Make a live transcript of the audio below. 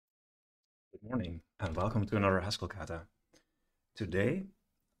Good morning and welcome to another Haskell Kata. Today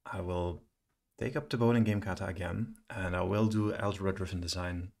I will take up the bowling game Kata again and I will do algebra-driven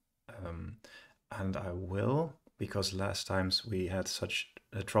design. And I will, because last times we had such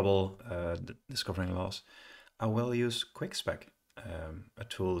trouble discovering laws, I will use QuickSpec, a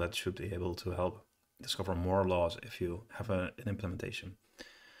tool that should be able to help discover more laws if you have an implementation.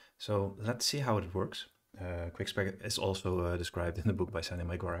 So let's see how it works. QuickSpec is also described in the book by Sandy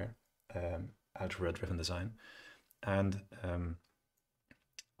McGuire, Algebra-Driven Design. And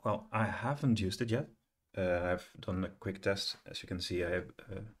well, I haven't used it yet. I've done a quick test. As you can see, I have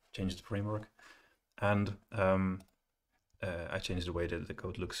changed the framework. And I changed the way that the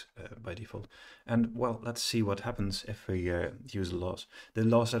code looks by default. And well, let's see what happens if we use the laws. The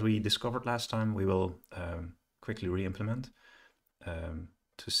laws that we discovered last time, we will quickly re-implement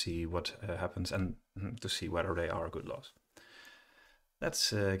to see what happens and to see whether they are good laws.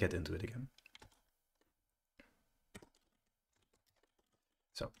 Let's get into it again.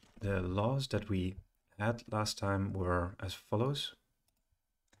 So the laws that we had last time were as follows.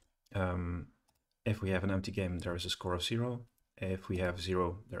 If we have an empty game, there is a score of 0. If we have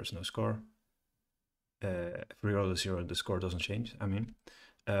 0, there is no score. If we roll a 0, the score doesn't change.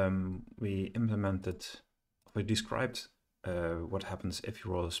 We described what happens if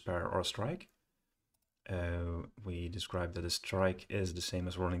you roll a spare or a strike. We described that a strike is the same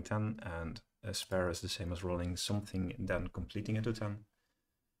as rolling 10 and a spare is the same as rolling something and then completing it to 10.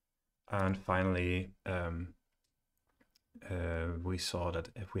 And finally, we saw that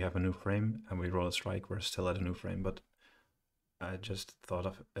if we have a new frame and we roll a strike, we're still at a new frame. But I just thought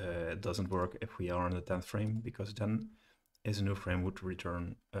of it doesn't work if we are on the 10th frame, because then is a new frame would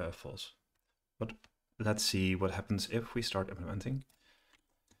return false. But let's see what happens if we start implementing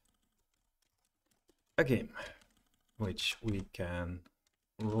a game, which we can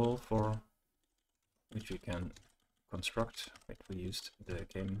roll for, which we can construct. Wait, we used the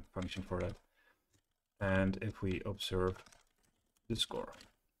game function for that. And if we observe the score.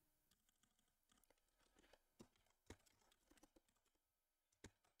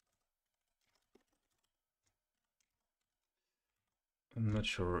 I'm not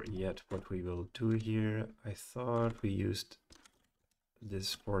sure yet what we will do here. I thought we used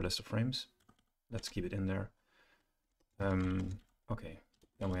this for list of frames. Let's keep it in there. Okay,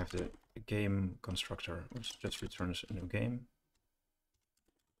 then we have the game constructor, which just returns a new game.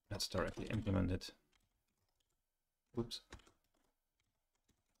 Let's directly implement it. Oops.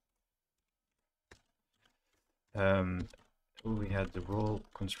 We had the role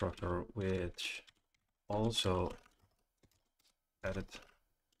constructor, which also added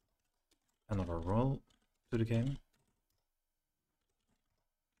another role to the game.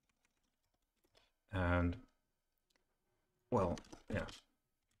 And well, yeah.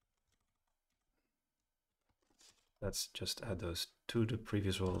 Let's just add those to the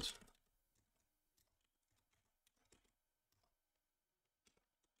previous roles.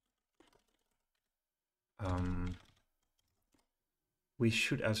 We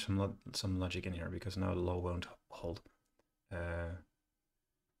should add some logic in here, because now the law won't hold. The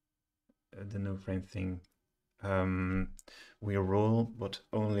new frame thing. We roll, but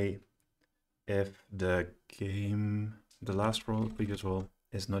only if the last roll, previous roll,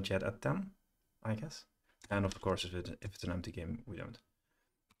 is not yet at 10, I guess. And of course, if it's an empty game, we don't.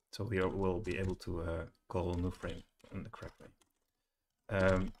 So we will be able to call new frame in the correct way.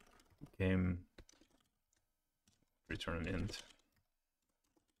 Game return int.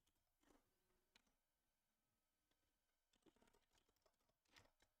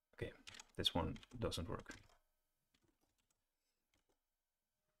 Okay, this one doesn't work.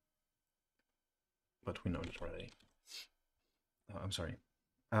 But we know this already. Oh, I'm sorry.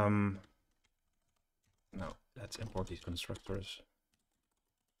 Now let's import these constructors.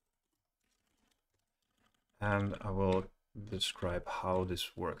 And I will describe how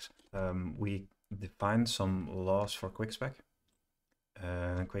this works. We define some laws for QuickSpec.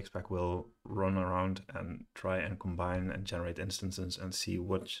 QuickSpec will run around and try and combine and generate instances and see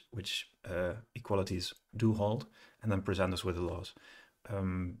which equalities do hold, and then present us with the laws.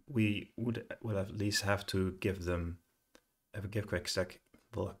 We will at least have to give QuickSpec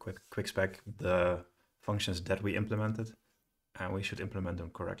the functions that we implemented, and we should implement them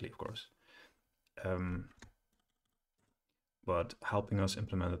correctly, of course. But helping us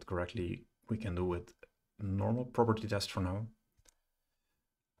implement it correctly, we can do with normal property test for now.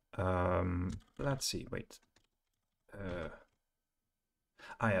 Let's see. Wait.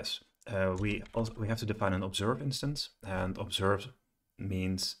 Yes. We have to define an observe instance, and observe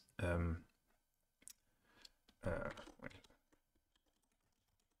means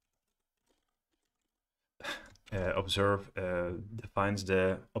observe defines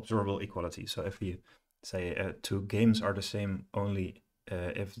the observable equality. So if we say two games are the same only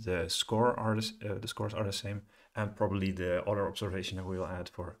if the scores are the same, and probably the other observation that we will add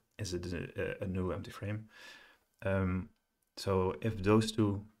for is it a new empty frame. So if those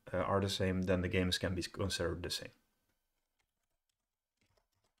two are the same, then the games can be considered the same.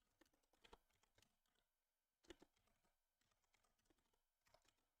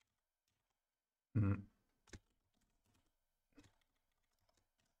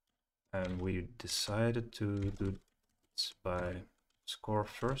 And we decided to do this by score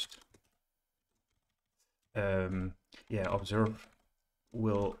first. Yeah, observe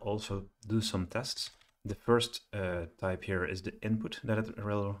will also do some tests. The first type here is the input that it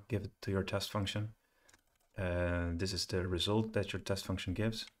will give to your test function. This is the result that your test function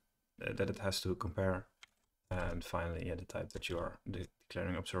gives, that it has to compare. And finally, the type that you are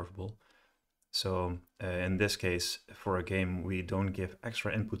declaring observable. So in this case, for a game, we don't give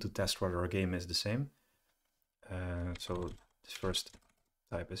extra input to test whether a game is the same. So this first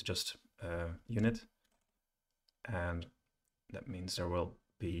type is just unit. And that means there will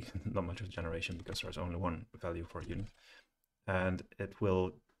be not much of generation because there's only one value for a unit. And it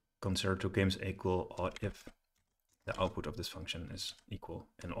will consider two games equal or if the output of this function is equal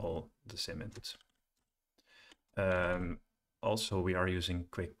in all the same inputs. Also, we are using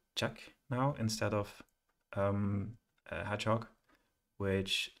QuickCheck now instead of Hedgehog,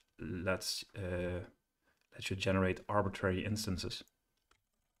 which lets you generate arbitrary instances.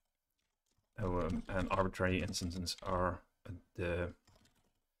 And arbitrary instances are the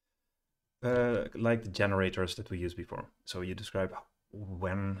like the generators that we used before. So you describe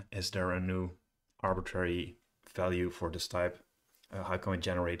when is there a new arbitrary value for this type. How can we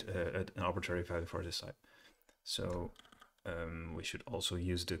generate an arbitrary value for this type? So we should also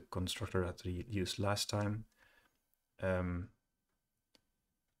use the constructor that we used last time.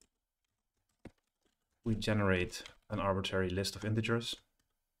 We generate an arbitrary list of integers.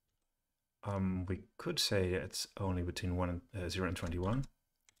 We could say it's only between 0 and 21,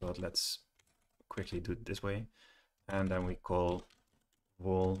 but let's quickly do it this way. And then we call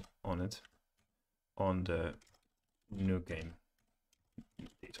wall on it on the new game.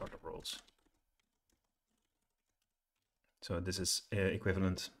 These are the roles. So this is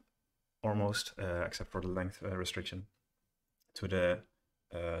equivalent almost, except for the length restriction, to the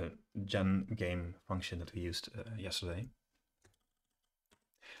gen game function that we used yesterday.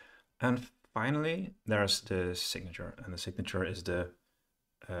 And finally, there's the signature, and the signature is the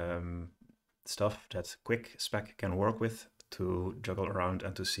stuff that QuickSpec can work with to juggle around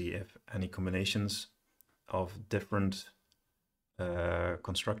and to see if any combinations of different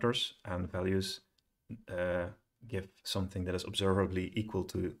constructors and values give something that is observably equal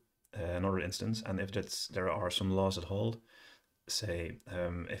to another instance. And if there are some laws that hold, say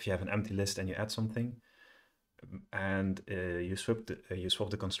if you have an empty list and you add something, and you swap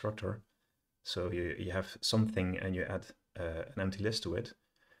the constructor, so you have something and you add an empty list to it.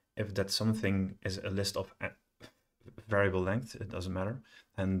 If that something is a list of variable length, it doesn't matter,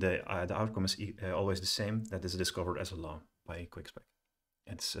 and the outcome is always the same. That is discovered as a law by QuickSpec.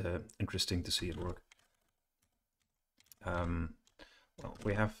 It's interesting to see it work. Well,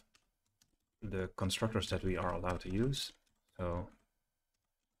 we have the constructors that we are allowed to use. So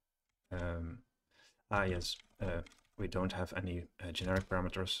yes, we don't have any generic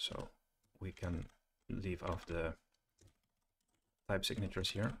parameters, so we can leave off the type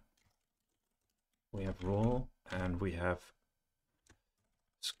signatures here. We have role and we have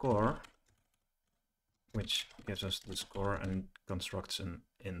score, which gives us the score and constructs an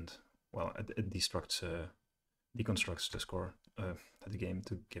int. Well, it deconstructs the score of the game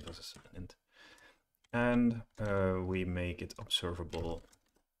to give us an int. And we make it observable.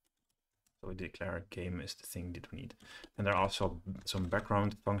 So we declare game is the thing that we need. And there are also some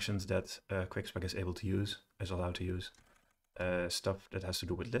background functions that QuickSpec is allowed to use. Stuff that has to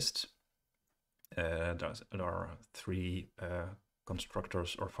do with lists. There are three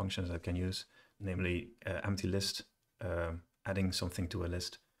constructors or functions that can use, namely empty list, adding something to a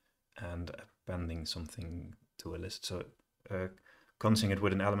list, and appending something to a list. So consing it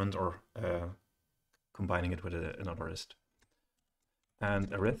with an element or combining it with another list. And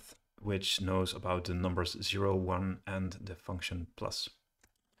arith, which knows about the numbers 0, 1, and the function plus.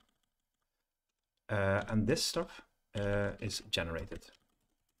 And this stuff is generated.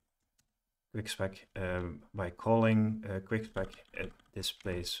 QuickSpec, by calling QuickSpec, it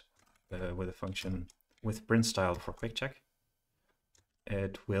displays with a function with print style for QuickCheck.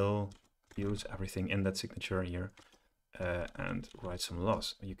 It will use everything in that signature here and write some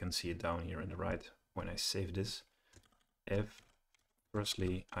laws. You can see it down here in the right when I save this, if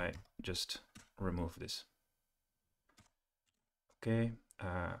firstly I just remove this. Okay,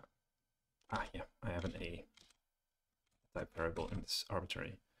 yeah, I have an A type variable in this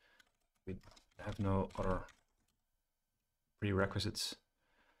arbitrary. We have no other prerequisites.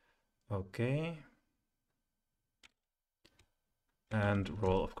 Okay. And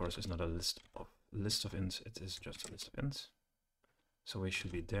role, of course, is not a list of ints, it is just a list of ints. So we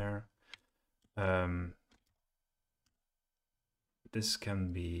should be there. This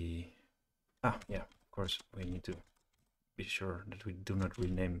can be, yeah, of course, we need to be sure that we do not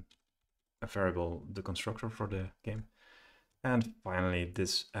rename a variable the constructor for the game. And finally,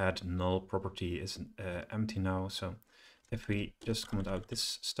 this add null property is empty now. So if we just comment out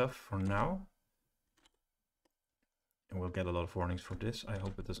this stuff for now, and we'll get a lot of warnings for this. I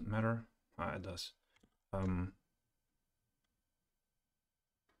hope it doesn't matter. It does.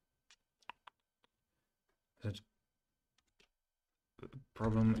 Is it a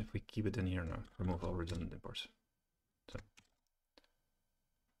problem if we keep it in here now? Remove all redundant imports. So.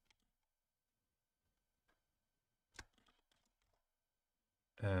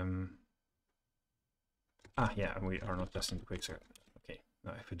 Yeah, we are not testing the QuickSpec. Okay,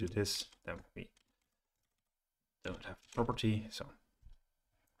 now if we do this, then we don't have property. So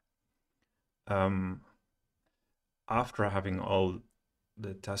after having all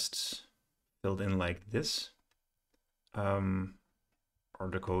the tests filled in like this, or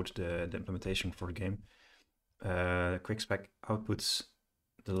the code, the implementation for the game, QuickSpec outputs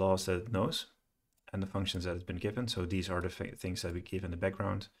the laws that it knows and the functions that it's been given. So these are the things that we give in the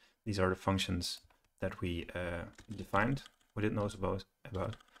background. These are the functions that we defined, what it knows about.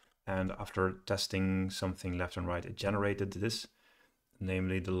 And after testing something left and right, it generated this,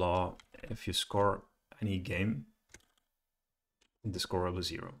 namely the law, if you score any game, the score will be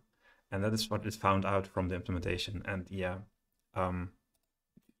 0. And that is what is found out from the implementation. And yeah,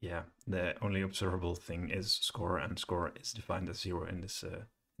 the only observable thing is score, and score is defined as 0 in this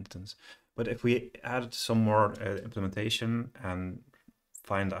instance. But if we add some more implementation and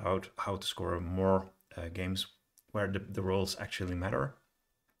find out how to score more games where the roles actually matter,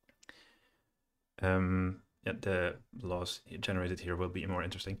 the laws generated here will be more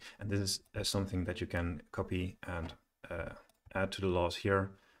interesting. And this is something that you can copy and add to the laws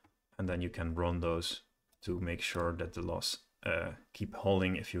here, and then you can run those to make sure that the laws keep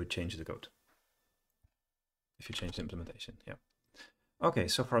holding if you change the code, if you change the implementation. Yeah. Okay,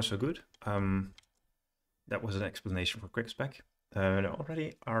 so far so good. That was an explanation for QuickSpec. We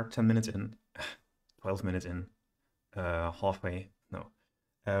already are 10 minutes in, 12 minutes in, halfway. No.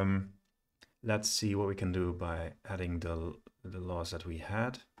 Let's see what we can do by adding the laws that we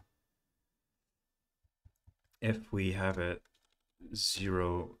had. If we have a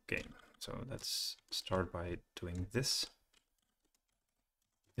 0 game, so let's start by doing this.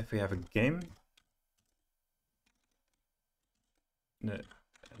 If we have a game, a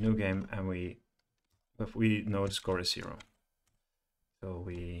new game, and if we know the score is 0, so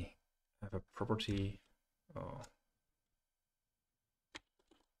we have a property. Oh,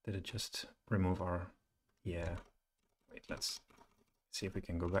 did it just remove our? Yeah. Wait, let's see if we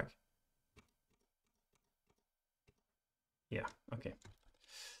can go back. Yeah. Okay.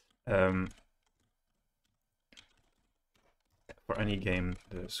 For any game,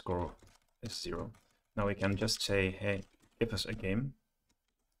 the score is 0. Now we can just say, hey, give us a game,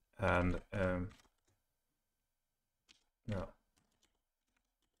 and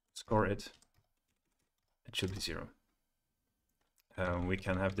score it. It should be 0. We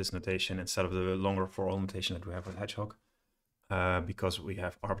can have this notation instead of the longer for all notation that we have with Hedgehog, because we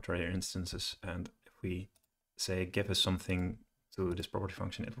have arbitrary instances, and if we say give us something to this property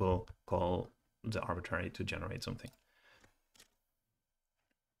function, it will call the arbitrary to generate something.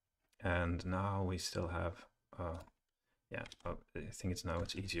 And now we still have, I think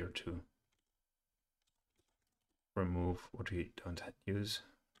it's easier to remove what we don't use.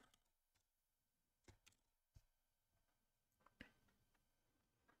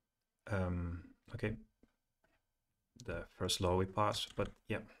 Okay, the first law we passed, but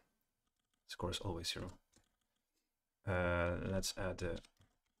yeah, score is always 0. Let's add the,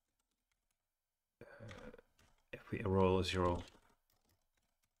 if we roll a 0,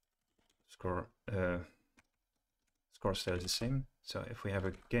 score stays the same. So if we have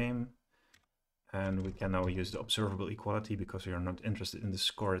a game, and we can now use the observable equality because we are not interested in the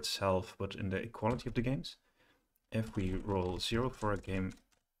score itself, but in the equality of the games. If we roll 0 for a game,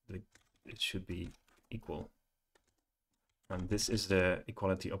 it should be equal. And this is the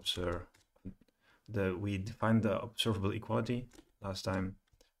equality we defined the observable equality last time.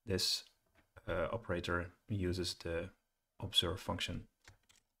 This operator uses the observe function.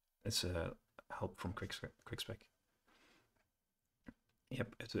 It's a help from QuickSpec.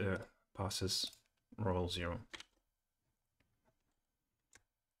 Yep, it passes roll 0.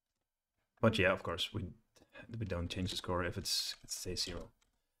 But yeah, of course, we don't change the score if it stays 0.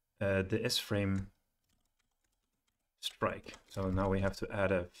 The isFrame strike. So now we have to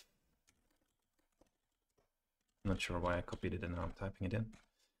add a... I'm not sure why I copied it and now I'm typing it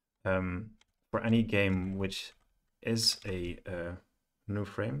in. For any game which is a new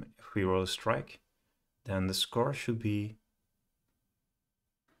frame, if we roll a strike, then the score should be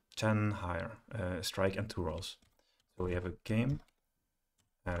 10 higher, strike and 2 rolls. So we have a game,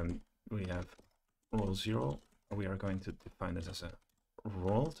 and we have roll 0. We are going to define this as a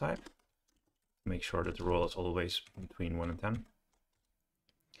roll type. Make sure that the roll is always between 1 and 10.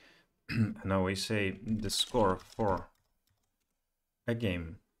 And now we say the score for a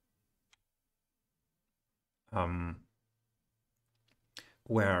game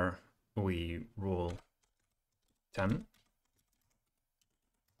where we roll 10,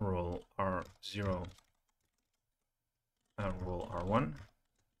 roll R0, and roll R1.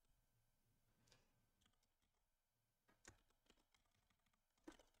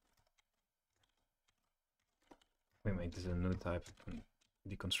 We make this a new type and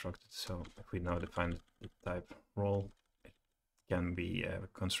deconstruct it. So if we now define the type roll, it can be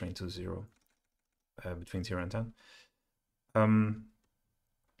constrained to 0, between 0 and 10.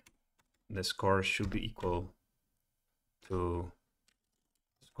 The score should be equal to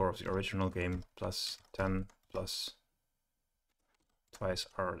the score of the original game plus 10 plus twice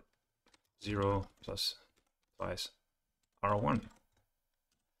R0 plus twice R1.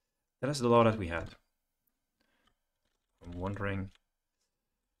 That is the law that we had. I'm wondering,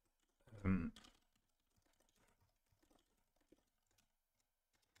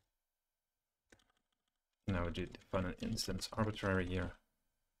 now we define an instance arbitrary here.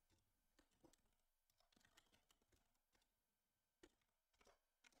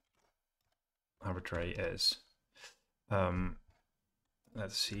 Arbitrary is,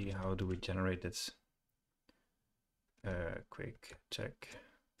 let's see, how do we generate this? Quick check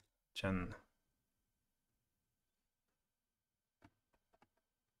gen.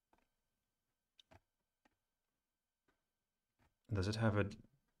 Does it have a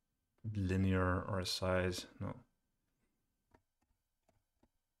linear or a size? No.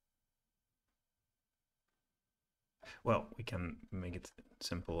 Well, we can make it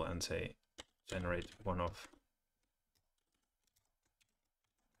simple and say generate one of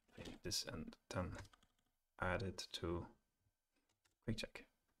this and then add it to quick check.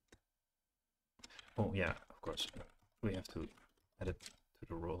 Oh yeah, of course, we have to add it to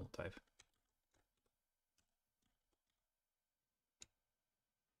the roll type.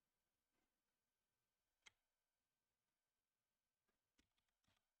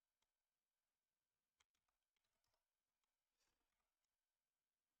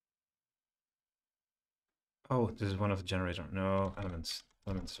 Oh, this is one of the generator. No, elements.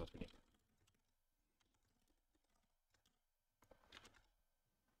 Elements is what we need.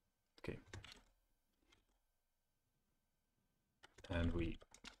 Okay. And we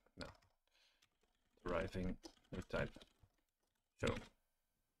now deriving the type show.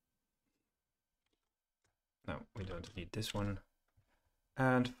 Now we don't need this one.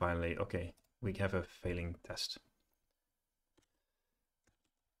 And finally, okay, we have a failing test.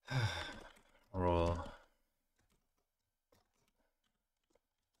 Roll.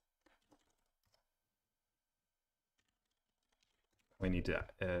 We need to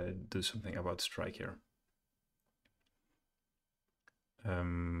do something about strike here.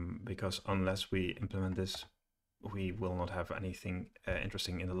 Because unless we implement this, we will not have anything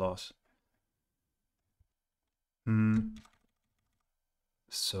interesting in the loss.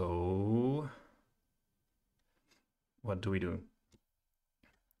 So what do we do?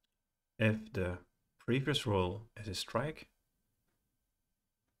 If the previous roll is a strike,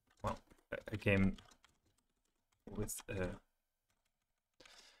 well, a game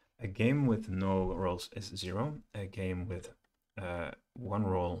with no rolls is 0. A game with one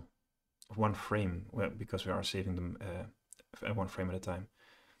roll, one frame, well, because we are saving them one frame at a time.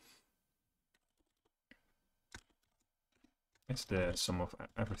 It's the sum of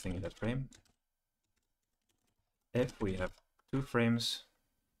everything in that frame. If we have 2 frames,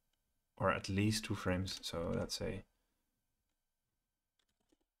 or at least 2 frames, so let's say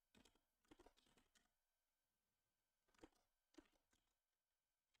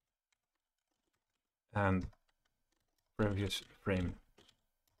and previous frame.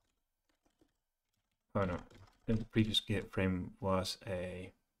 Oh no, the previous frame was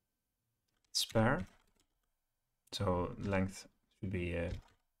a spare. So length should be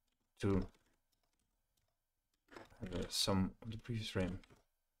 2. And the sum of the previous frame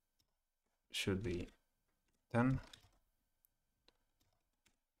should be 10.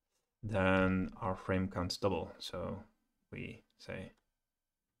 Then our frame counts double. So we say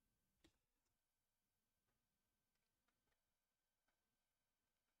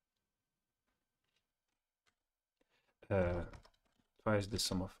twice the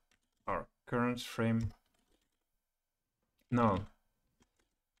sum of our current frame. No.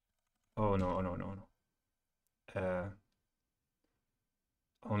 Oh no, no, no, no.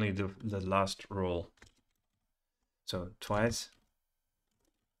 Only the last roll. So twice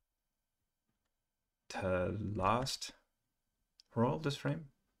the last roll of this frame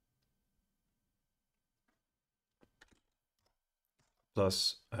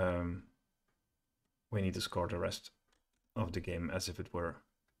plus we need to score the rest of the game as if it were a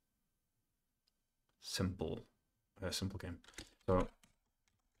simple game. So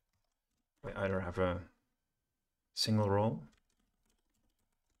we either have a single roll,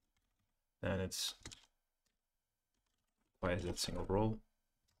 then it's twice that single roll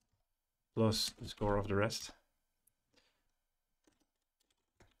plus the score of the rest.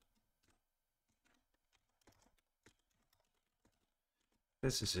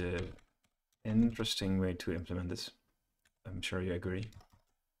 This is an interesting way to implement this. I'm sure you agree.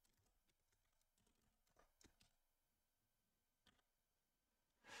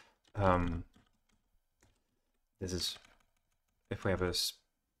 This is if we have a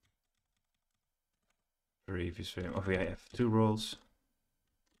previous frame, if we have 2 rolls,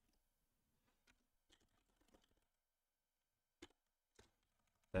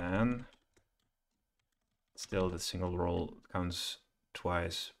 then still the single roll counts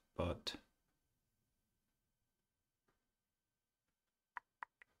twice, but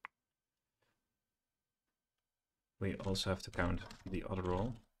we also have to count the other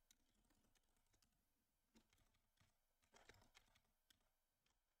roll.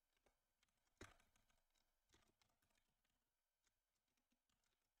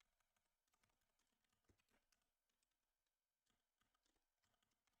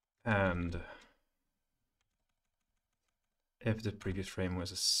 And if the previous frame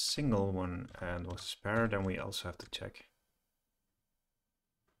was a single one and was a spare, then we also have to check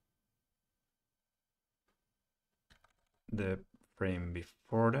the frame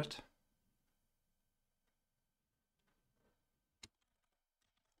before that.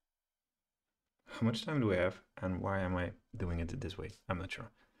 How much time do we have, and why am I doing it this way? I'm not sure.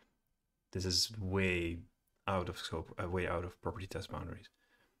 This is way out of scope, way out of property test boundaries.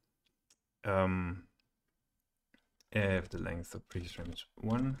 If the length of previous frame is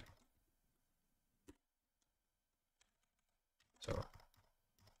 1, so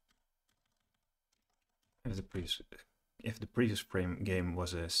if the previous frame game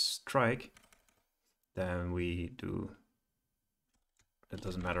was a strike, then we do, it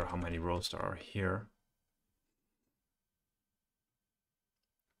doesn't matter how many rolls there are here,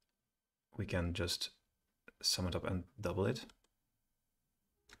 we can just sum it up and double it.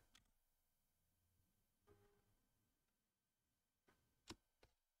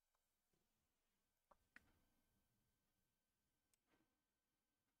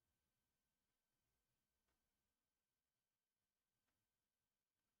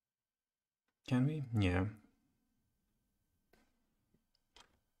 Can we? Yeah.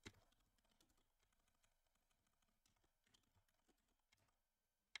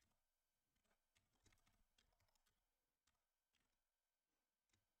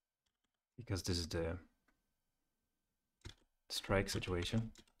 Because this is the strike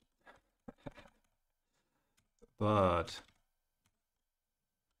situation. But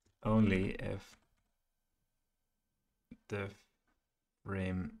only if the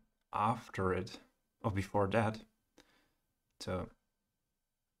frame after it, or before that, so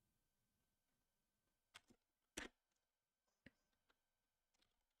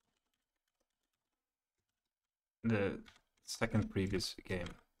the second previous game,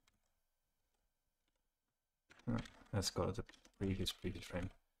 let's call it the previous frame.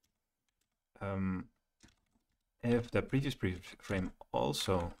 If the previous frame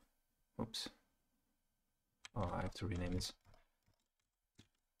also, oops, oh, I have to rename this.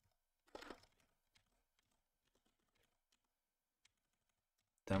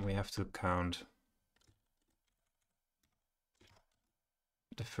 Then we have to count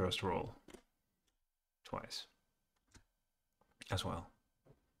the first roll twice as well.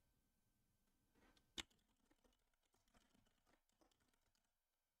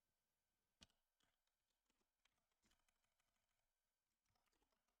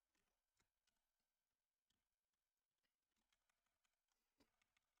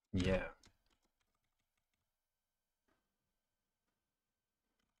 Yeah.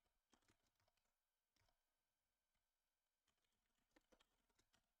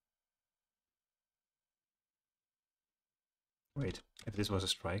 Wait, if this was a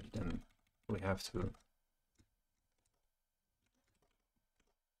strike, then we have to...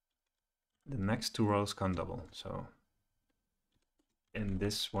 The next two rows count double, so... In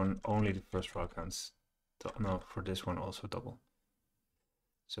this one, only the first row counts. No, for this one also double.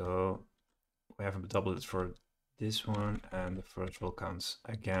 So we have doubled it for this one, and the first row counts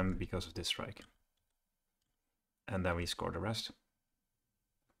again because of this strike. And then we score the rest.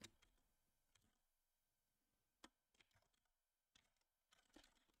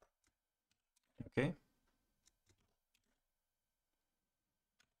 Okay.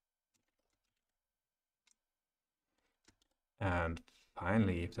 And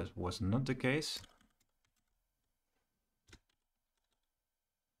finally, if that was not the case,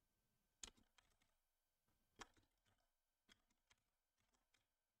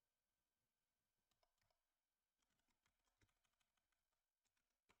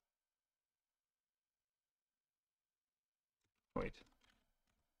 wait.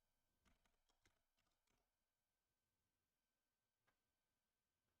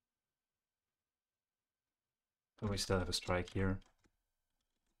 So we still have a strike here.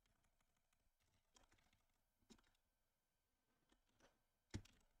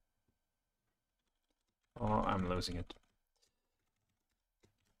 Oh, I'm losing it.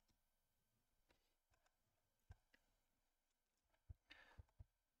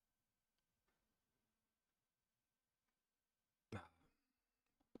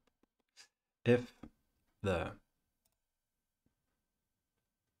 If the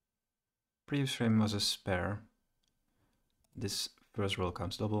previous frame was a spare, this first row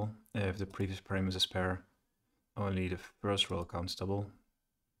counts double. If the previous frame is a spare, only the first row counts double,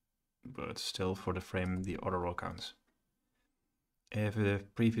 but still for the frame the other row counts. If the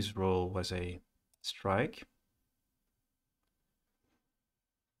previous row was a strike,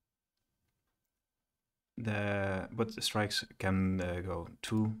 but the strikes can go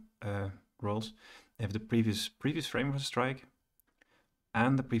two rolls. If the previous frame was a strike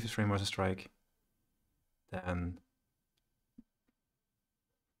and the previous frame was a strike, then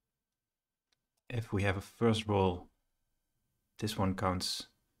if we have a first roll, this one counts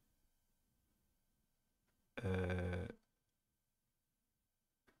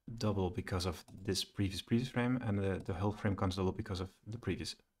double because of this previous frame, and the whole frame counts double because of the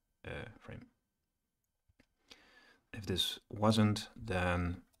previous frame. If this wasn't,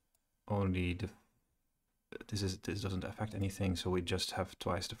 then only the this doesn't affect anything, so we just have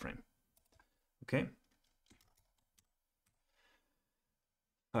twice the frame. Okay.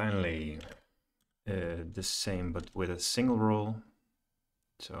 Finally, the same but with a single roll.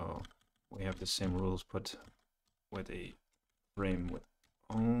 So we have the same rules, but with a frame with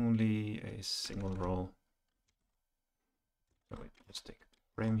only a single roll. So let's take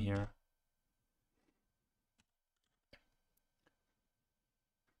a frame here.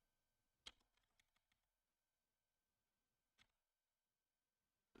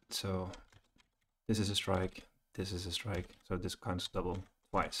 So this is a strike, this is a strike, so this counts double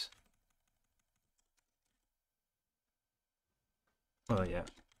twice. Well, yeah,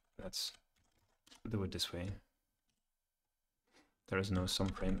 let's do it this way. There is no sum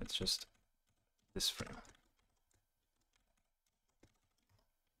frame, it's just this frame.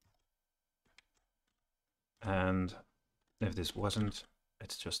 And if this wasn't,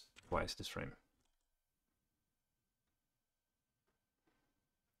 it's just twice this frame.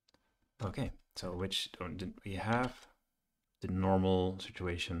 Okay, so which did we have? The normal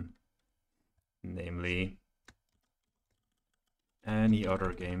situation, namely any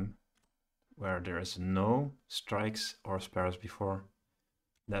other game where there is no strikes or spares before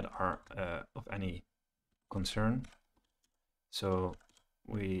that are of any concern. So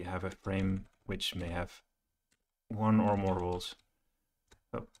we have a frame which may have one or more rolls.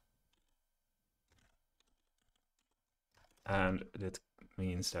 Oh. And that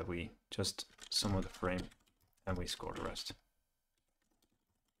means that we just sum of the frame and we score the rest.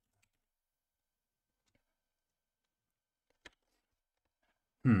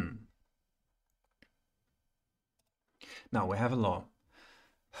 Now we have a law.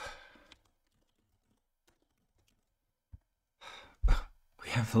 We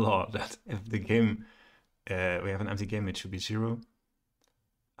have a law that if the game, we have an empty game, it should be 0.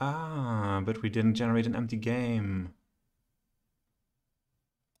 Ah, but we didn't generate an empty game.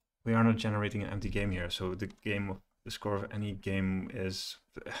 We are not generating an empty game here, so the score of any game is...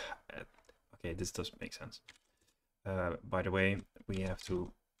 Okay, this does make sense. By the way, we have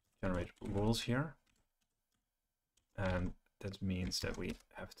to generate rules here. And that means that we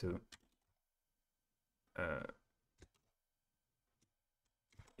have to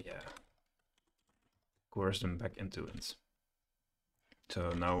coerce them back into ints.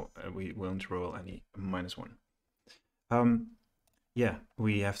 So now we won't roll any -1. Yeah,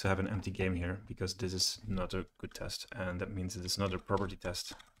 we have to have an empty game here because this is not a good test, and that means it is not a property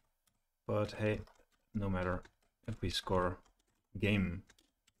test. But hey, no matter, if we score game,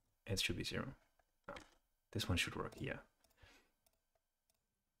 it should be 0. Oh, this one should work, yeah.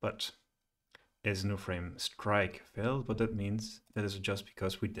 But is no frame strike failed? What that means, that is just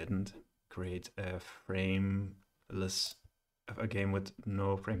because we didn't create a frameless, a game with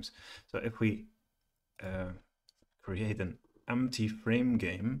no frames. So if we create an empty frame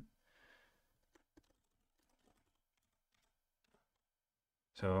game,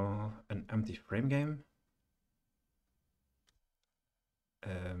 so an empty frame game,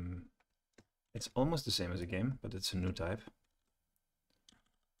 it's almost the same as a game, but it's a new type.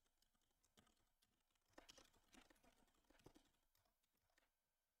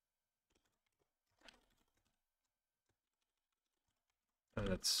 And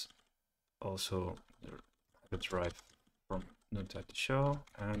let's also derive from new type to show,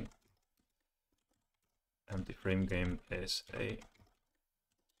 and empty frame game is a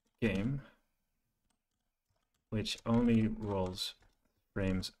game which only rolls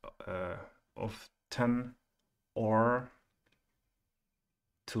frames of 10 or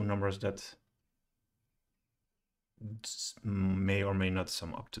two numbers that may or may not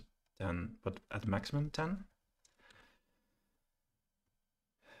sum up to 10, but at maximum 10.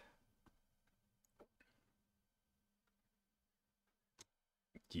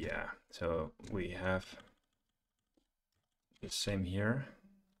 Yeah, so we have the same here.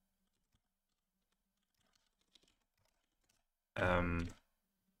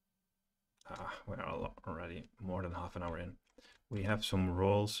 We're already more than half an hour in. We have some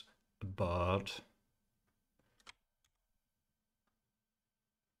roles, but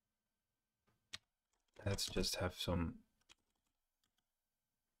let's just have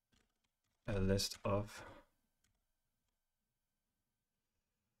a list of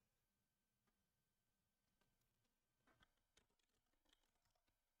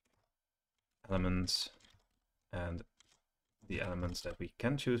elements, and the elements that we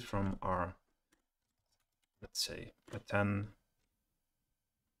can choose from are, let's say, a 10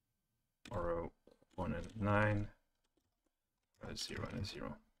 or a 1 and a 9, or a 0 and a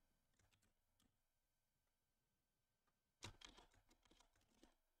 0.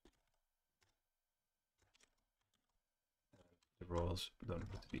 The roles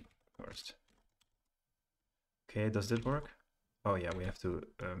don't have to be first. Okay, does this work? Oh yeah, we have to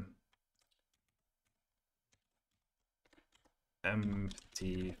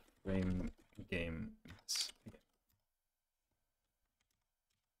empty frame game.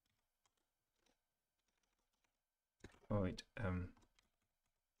 Oh wait,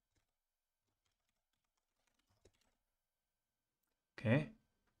 okay.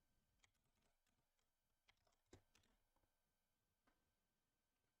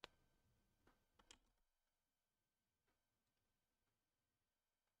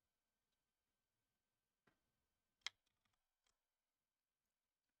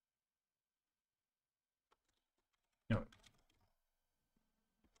 No.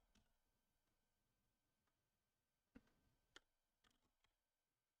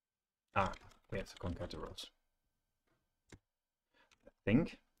 We have to concat the rows. I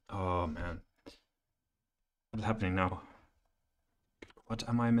think. Oh man. What's happening now? What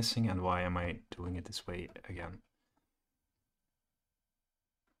am I missing and why am I doing it this way again?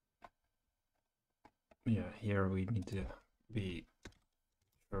 Yeah, here we need to be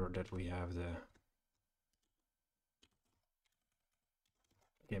sure that we have the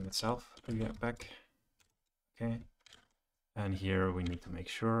game itself back. Okay. And here we need to make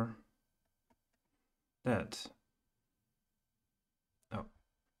sure that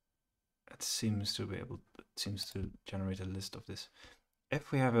it seems to generate a list of this.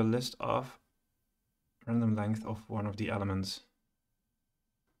 If we have a list of random length of one of the elements,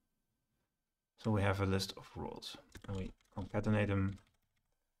 so we have a list of roles, and we concatenate them.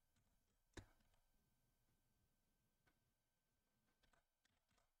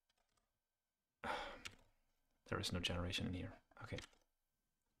 There is no generation in here. Okay.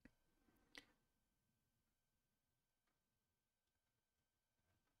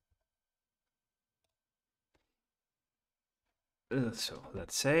 So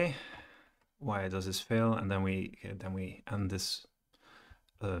let's say, why does this fail? And then we end this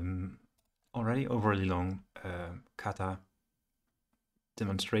already overly long kata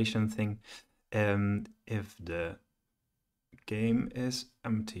demonstration thing. If the game is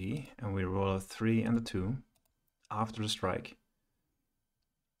empty and we roll a 3 and a 2 after the strike,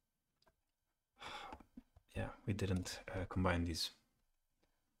 yeah, we didn't combine these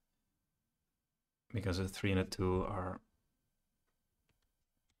because a 3 and a 2 are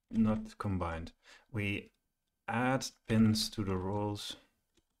not combined. We add pins to the rolls.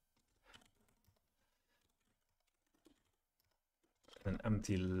 An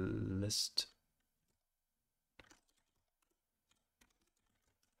empty list.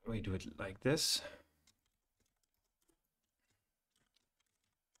 We do it like this.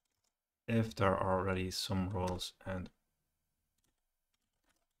 If there are already some rolls and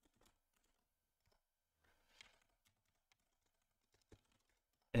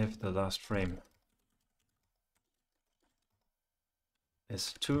if the last frame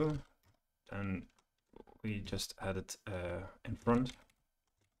is 2, then we just add it in front.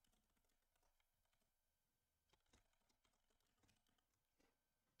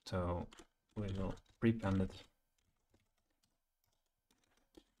 So we will prepend it.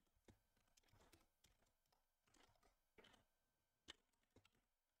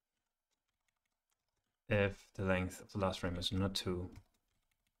 If the length of the last frame is not 2,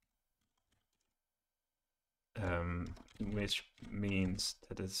 which means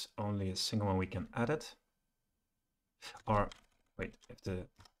that it's only a single one we can add it. Or wait, if the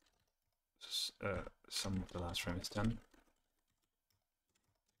sum of the last frame is 10.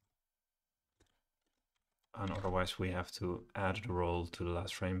 And otherwise we have to add the roll to the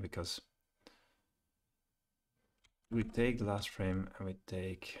last frame, because we take the last frame and we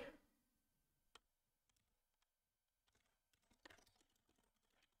take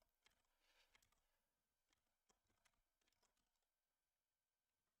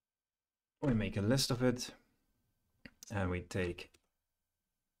we make a list of it and we take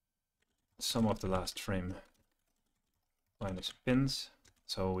sum of the last frame minus pins,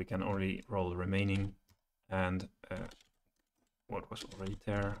 so we can only roll the remaining and what was already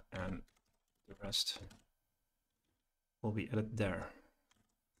there, and the rest will be added there.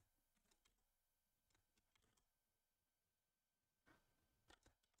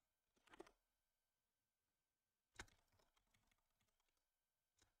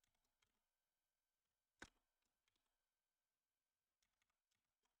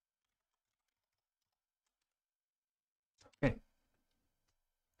 Okay.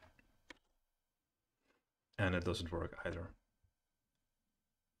 And it doesn't work either.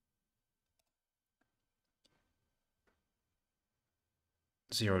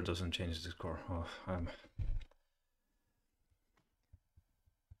 Zero doesn't change the score.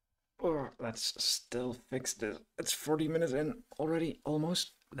 Let's still fix this. It's 40 minutes in already,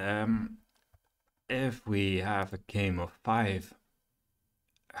 almost. If we have a game of 5,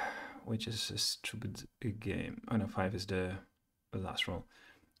 which is a stupid game. Oh no, 5 is the last roll.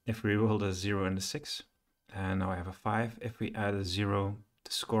 If we roll a 0 and a 6, and now I have a 5, if we add a 0,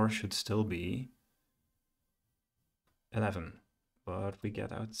 the score should still be 11. But we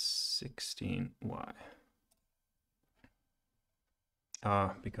get out 16. Why?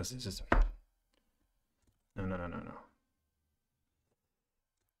 Because this is... No.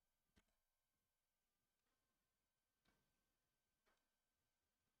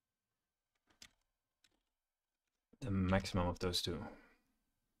 The maximum of those two.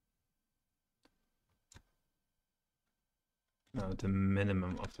 No, the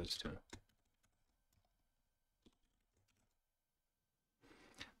minimum of those two.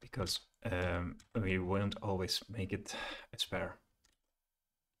 Because we won't always make it a spare.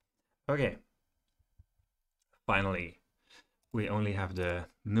 Okay. Finally, we only have the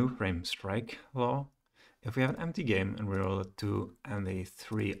new frame strike law. If we have an empty game and we roll a 2 and a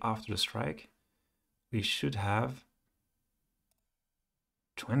 3 after the strike, we should have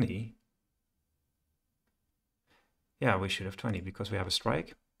 20. Yeah, we should have 20 because we have a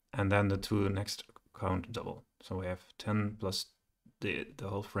strike, and then the 2 next count double. So we have 10 plus the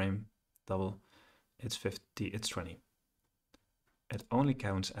whole frame double. It's 50, it's 20. It only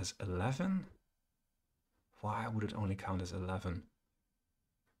counts as 11? Why would it only count as 11?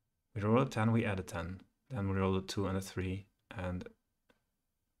 We roll a 10, we add a 10. Then we roll a 2 and a 3, and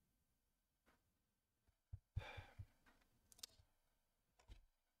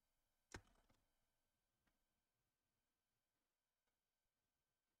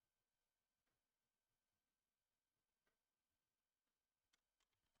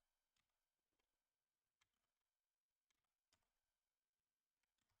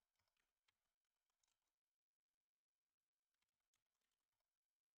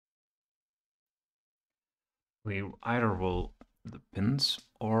we either will the pins,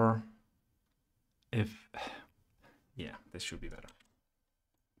 or if, yeah, this should be better.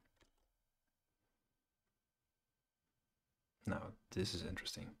 Now, this is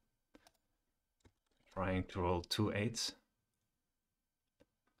interesting. Trying to roll 2 8s.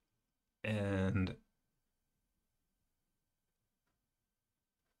 And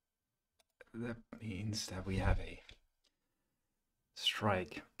that means that we have a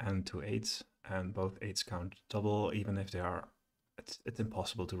strike and 2 8s, and both 8s count double, even if they are, it's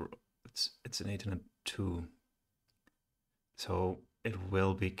impossible to, it's an 8 and a 2. So it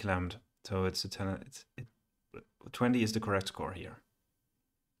will be clamped. So it's a 10, 20 is the correct score here.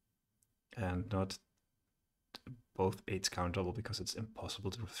 And not both 8s count double, because it's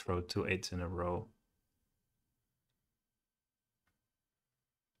impossible to throw 2 8s in a row.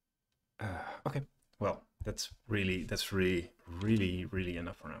 Okay, well, that's really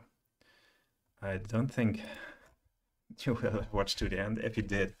enough for now. I don't think you will watch to the end. If you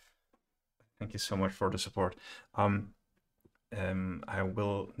did, thank you so much for the support. I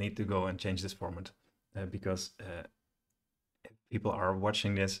will need to go and change this format because if people are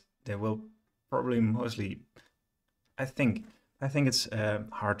watching this, they will probably mostly. I think it's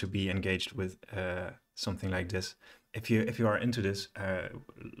hard to be engaged with something like this. If you are into this,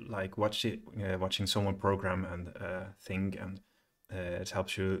 like watching someone program and think, and it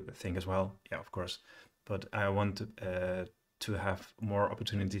helps you think as well. Yeah, of course. But I want to have more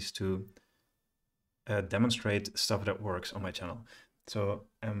opportunities to demonstrate stuff that works on my channel. So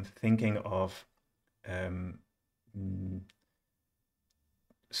I'm thinking of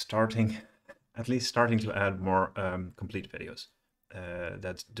at least starting to add more complete videos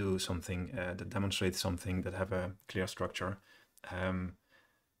that do something, that demonstrate something, that have a clear structure.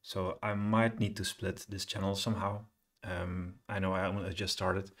 So I might need to split this channel somehow. I know I only just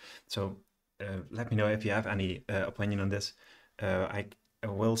started, so let me know if you have any opinion on this. I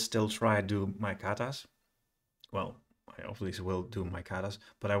will still try to do my katas. Well, I obviously will do my katas,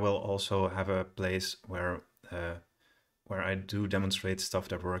 but I will also have a place where I do demonstrate stuff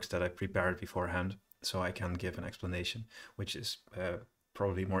that works, that I prepared beforehand, so I can give an explanation, which is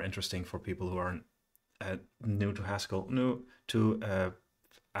probably more interesting for people who are new to Haskell, new to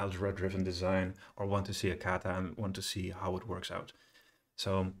algebra-driven design, or want to see a kata and want to see how it works out.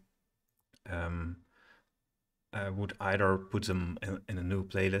 So I would either put them in a new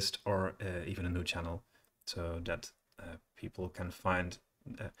playlist or even a new channel, so that people can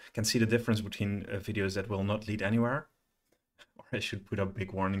can see the difference between videos that will not lead anywhere, or I should put up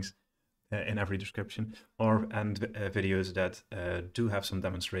big warnings in every description, and videos that do have some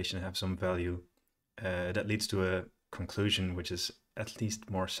demonstration, have some value, that leads to a conclusion which is at least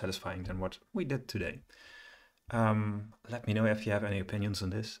more satisfying than what we did today. Let me know if you have any opinions on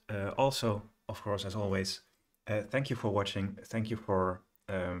this. Also, of course, as always, thank you for watching. Thank you for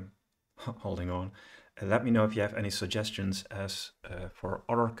holding on. Let me know if you have any suggestions as for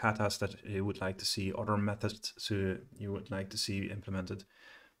other katas that you would like to see, other methods you would like to see implemented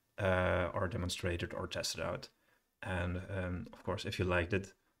or demonstrated or tested out. And of course, if you liked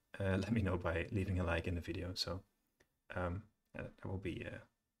it, let me know by leaving a like in the video. So that will be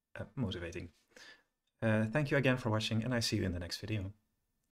motivating. Thank you again for watching, and I see you in the next video.